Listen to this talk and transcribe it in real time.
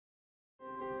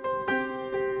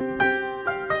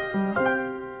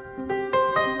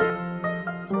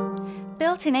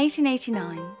Built in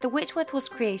 1889, the Whitworth was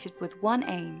created with one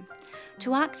aim: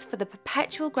 to act for the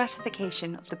perpetual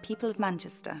gratification of the people of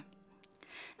Manchester.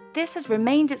 This has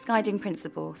remained its guiding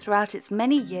principle throughout its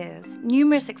many years,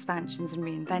 numerous expansions and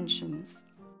reinventions.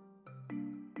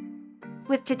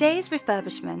 With today's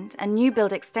refurbishment and new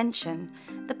build extension,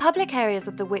 the public areas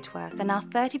of the Whitworth are now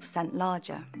 30%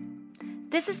 larger.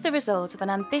 This is the result of an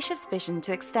ambitious vision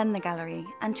to extend the gallery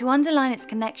and to underline its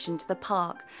connection to the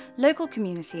park, local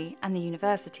community and the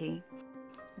university,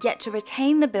 yet to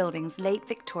retain the building's late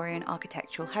Victorian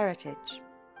architectural heritage.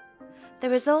 The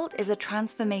result is a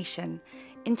transformation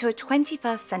into a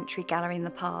 21st century gallery in the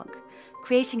park,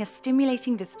 creating a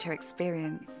stimulating visitor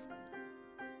experience.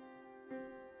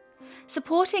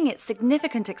 Supporting its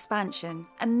significant expansion,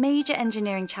 a major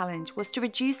engineering challenge was to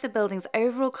reduce the building's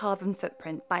overall carbon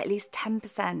footprint by at least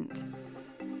 10%.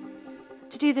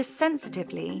 To do this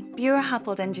sensitively,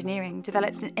 BuroHappold Engineering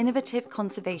developed an innovative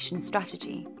conservation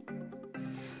strategy.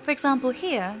 For example,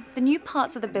 here, the new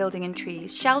parts of the building and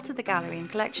trees shelter the gallery and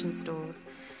collection stores,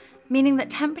 meaning that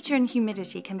temperature and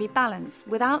humidity can be balanced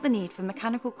without the need for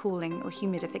mechanical cooling or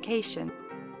humidification,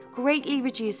 greatly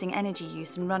reducing energy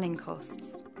use and running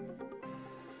costs.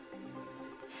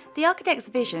 The architect's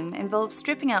vision involves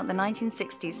stripping out the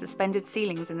 1960s suspended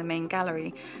ceilings in the main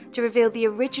gallery to reveal the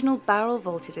original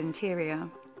barrel-vaulted interior.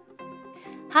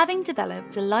 Having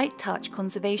developed a light-touch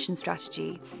conservation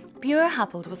strategy,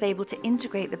 BuroHappold was able to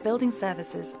integrate the building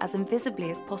services as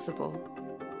invisibly as possible.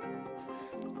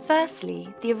 Firstly,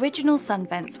 the original sun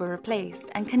vents were replaced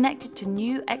and connected to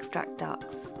new extract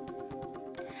ducts.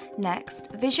 Next,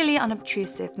 visually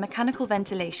unobtrusive mechanical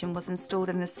ventilation was installed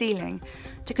in the ceiling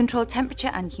to control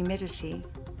temperature and humidity.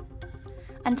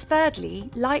 And thirdly,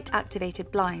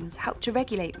 light-activated blinds help to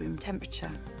regulate room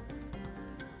temperature.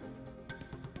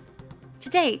 To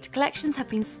date, collections have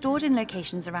been stored in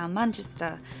locations around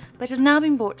Manchester, but have now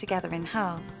been brought together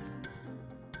in-house.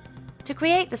 To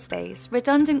create the space,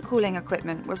 redundant cooling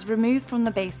equipment was removed from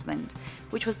the basement,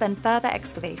 which was then further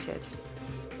excavated.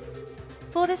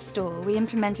 For this store, we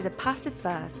implemented a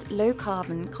passive-first,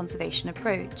 low-carbon conservation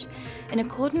approach in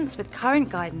accordance with current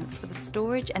guidance for the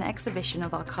storage and exhibition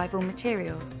of archival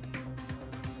materials.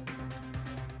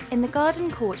 In the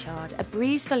garden courtyard, a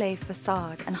brise soleil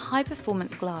facade and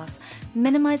high-performance glass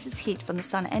minimises heat from the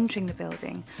sun entering the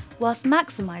building, whilst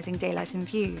maximising daylight and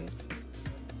views,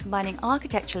 combining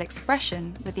architectural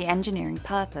expression with the engineering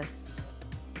purpose.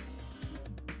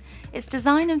 Its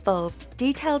design involved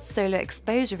detailed solar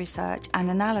exposure research and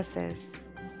analysis.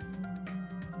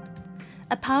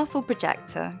 A powerful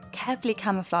projector, carefully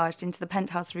camouflaged into the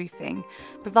penthouse roofing,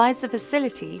 provides the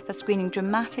facility for screening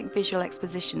dramatic visual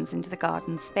expositions into the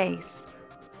garden space.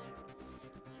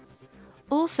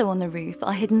 Also on the roof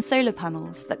are hidden solar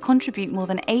panels that contribute more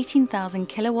than 18,000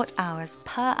 kilowatt hours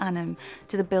per annum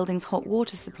to the building's hot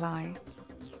water supply.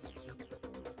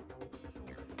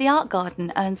 The art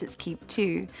garden earns its keep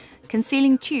too,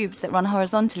 concealing tubes that run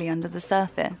horizontally under the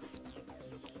surface.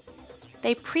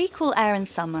 They pre-cool air in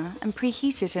summer and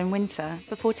preheat it in winter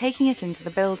before taking it into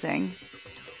the building.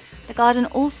 The garden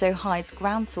also hides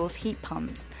ground source heat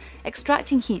pumps,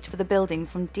 extracting heat for the building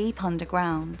from deep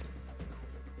underground.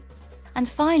 And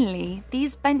finally,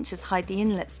 these benches hide the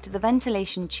inlets to the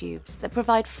ventilation tubes that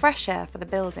provide fresh air for the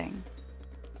building.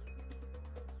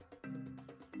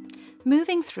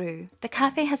 Moving through, the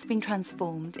cafe has been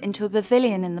transformed into a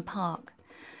pavilion in the park,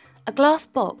 a glass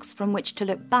box from which to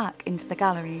look back into the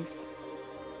galleries.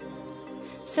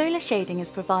 Solar shading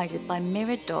is provided by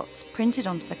mirrored dots printed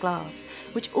onto the glass,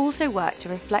 which also work to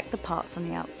reflect the park from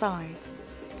the outside.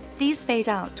 These fade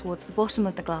out towards the bottom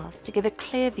of the glass to give a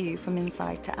clear view from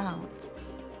inside to out.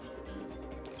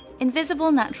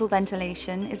 Invisible natural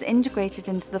ventilation is integrated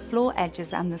into the floor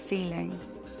edges and the ceiling.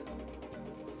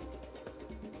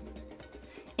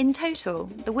 In total,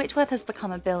 the Whitworth has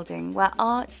become a building where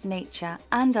art, nature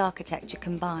and architecture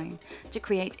combine to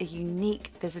create a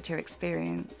unique visitor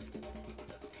experience.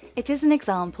 It is an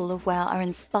example of where our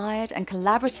inspired and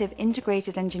collaborative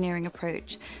integrated engineering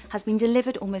approach has been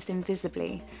delivered almost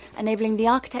invisibly, enabling the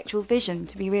architectural vision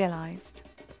to be realised.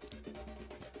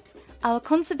 Our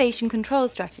conservation control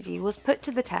strategy was put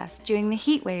to the test during the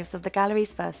heat waves of the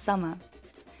gallery's first summer.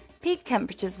 Peak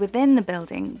temperatures within the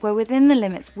building were within the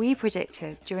limits we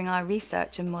predicted during our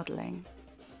research and modelling.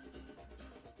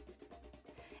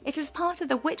 It is part of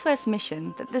the Whitworth's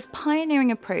mission that this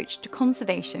pioneering approach to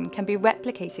conservation can be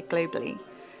replicated globally,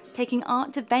 taking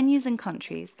art to venues and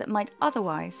countries that might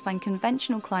otherwise find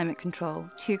conventional climate control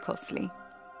too costly.